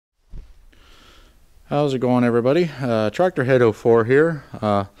How's it going, everybody? Tractor Head 04 here.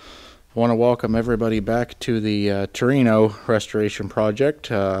 I want to welcome everybody back to the Torino restoration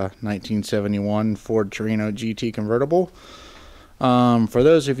project, 1971 Ford Torino GT convertible. For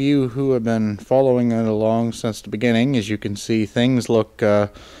those of you who have been following it along since the beginning, as you can see, things look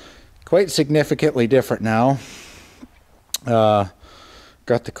quite significantly different now. Got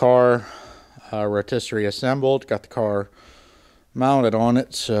the car rotisserie assembled, got the car mounted on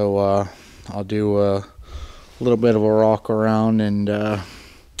it, so I'll do a little bit of a rock around and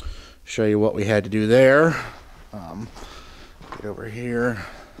show you what we had to do there. Get over here.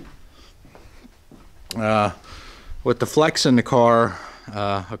 With the flex in the car,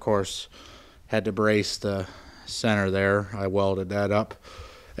 of course, had to brace the center there. I welded that up,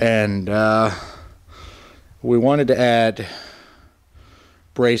 and we wanted to add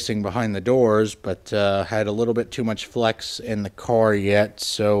bracing behind the doors, but had a little bit too much flex in the car yet,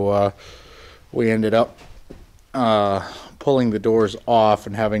 so we ended up pulling the doors off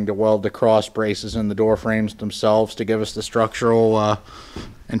and having to weld the cross braces in the door frames themselves to give us the structural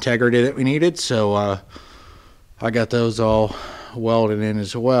integrity that we needed. So I got those all welded in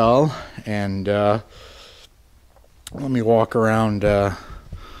as well, and let me walk around the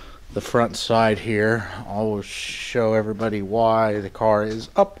front side here. I'll show everybody why the car is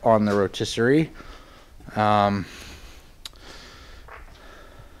up on the rotisserie. Of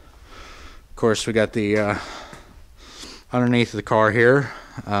course, we got the underneath of the car here,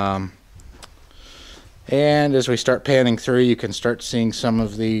 and as we start panning through, you can start seeing some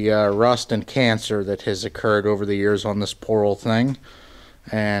of the rust and cancer that has occurred over the years on this poor old thing,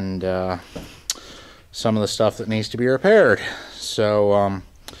 and some of the stuff that needs to be repaired. So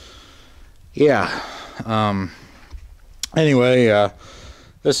yeah, anyway,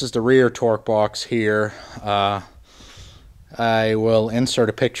 this is the rear torque box here. I will insert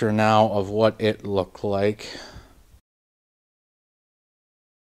a picture now of what it looked like.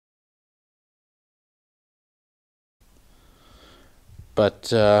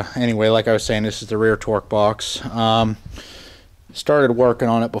 But anyway, like I was saying, this is the rear torque box. Started working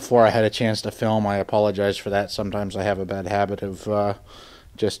on it before I had a chance to film. I apologize for that. Sometimes I have a bad habit of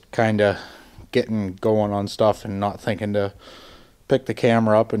just kind of getting going on stuff and not thinking to pick the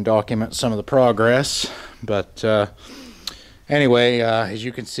camera up and document some of the progress. But anyway, as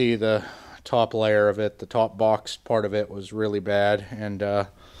you can see, the top layer of it, the top box part of it, was really bad, and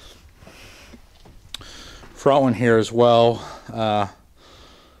front one here as well,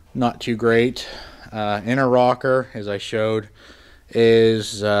 not too great. Inner rocker, as I showed,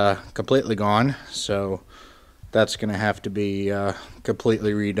 is completely gone, so that's going to have to be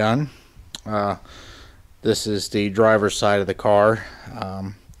completely redone. This is the driver's side of the car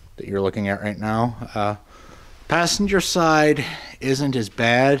that you're looking at right now. Passenger side isn't as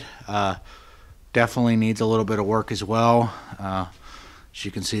bad. Definitely needs a little bit of work as well. As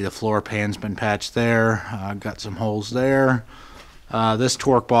you can see, the floor pan's been patched there. Got some holes there. This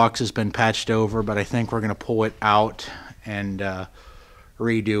torque box has been patched over, but I think we're going to pull it out and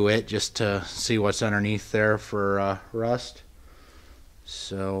redo it just to see what's underneath there for rust.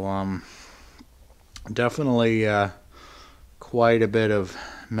 So definitely quite a bit of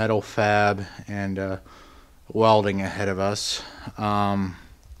metal fab and welding ahead of us.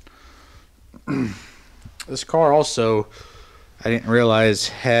 This car also, I didn't realize,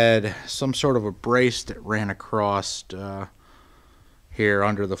 had some sort of a brace that ran across here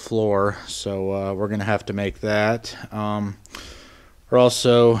under the floor, so we're gonna have to make that. We're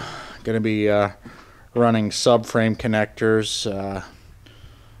also gonna be running subframe connectors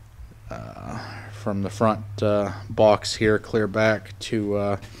from the front box here clear back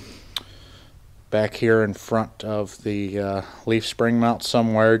to back here in front of the leaf spring mount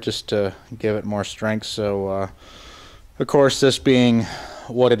somewhere, just to give it more strength. So of course, this being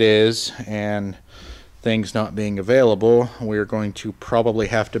what it is and things not being available, we're going to probably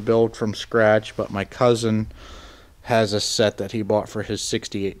have to build from scratch, but my cousin has a set that he bought for his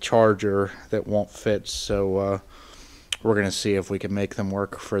 68 Charger that won't fit, so we're going to see if we can make them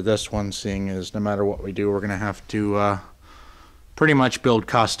work for this one, seeing as no matter what we do, we're going to have to pretty much build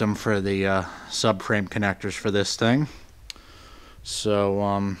custom for the subframe connectors for this thing.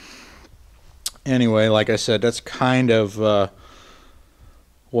 So anyway, like I said, that's kind of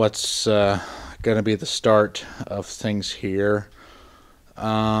what's going to be the start of things here.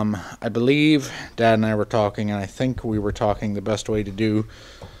 I believe Dad and I were talking, and I think we were talking the best way to do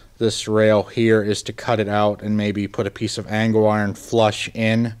this rail here is to cut it out and maybe put a piece of angle iron flush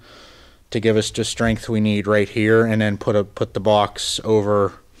in to give us the strength we need right here, and then put the box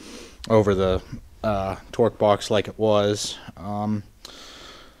over the torque box like it was.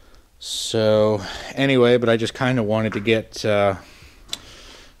 So anyway, but I just kind of wanted to get a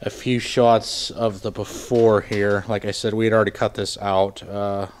few shots of the before here. Like I said, we had already cut this out,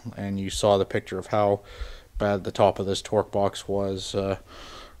 and you saw the picture of how bad the top of this torque box was.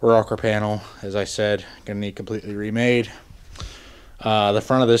 Rocker panel, as I said, gonna need completely remade. The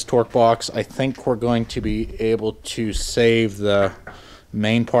front of this torque box, I think we're going to be able to save the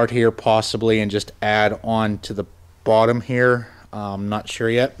main part here possibly and just add on to the bottom here. Not sure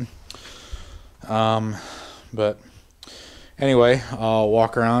yet. But anyway, I'll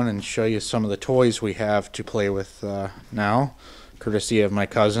walk around and show you some of the toys we have to play with now, courtesy of my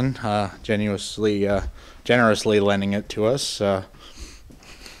cousin, generously lending it to us.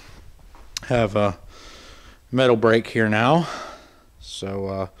 Have a metal brake here now,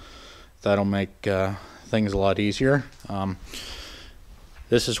 so that'll make things a lot easier.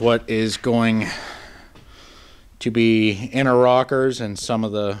 This is what is going to be inner rockers and some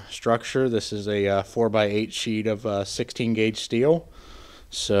of the structure. This is a 4x8 sheet of 16 gauge steel,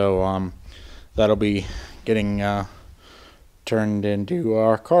 so that'll be getting turned into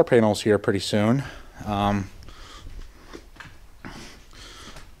our car panels here pretty soon.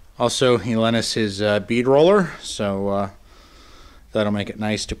 Also, he lent us his bead roller, so that'll make it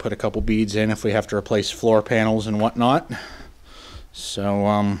nice to put a couple beads in if we have to replace floor panels and whatnot.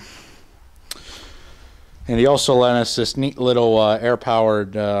 So and he also lent us this neat little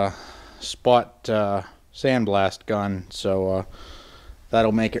air-powered spot sandblast gun, so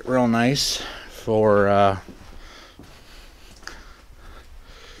that'll make it real nice for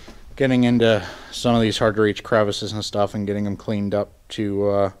getting into some of these hard-to-reach crevices and stuff and getting them cleaned up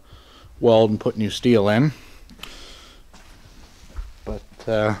to weld and put new steel in.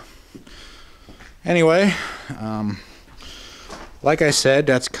 But anyway, like I said,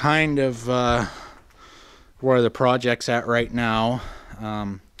 that's kind of where the project's at right now.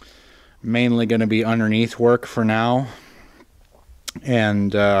 Mainly going to be underneath work for now,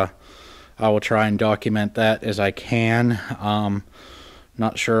 and I will try and document that as I can.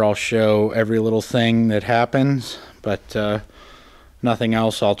 Not sure I'll show every little thing that happens, but nothing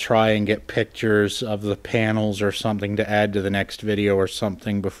else, I'll try and get pictures of the panels or something to add to the next video or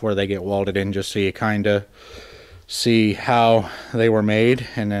something before they get welded in, just so you kind of see how they were made,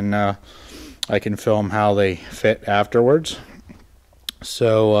 and then I can film how they fit afterwards.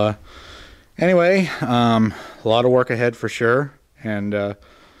 So anyway, a lot of work ahead for sure, and I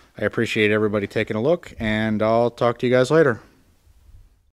appreciate everybody taking a look, and I'll talk to you guys later.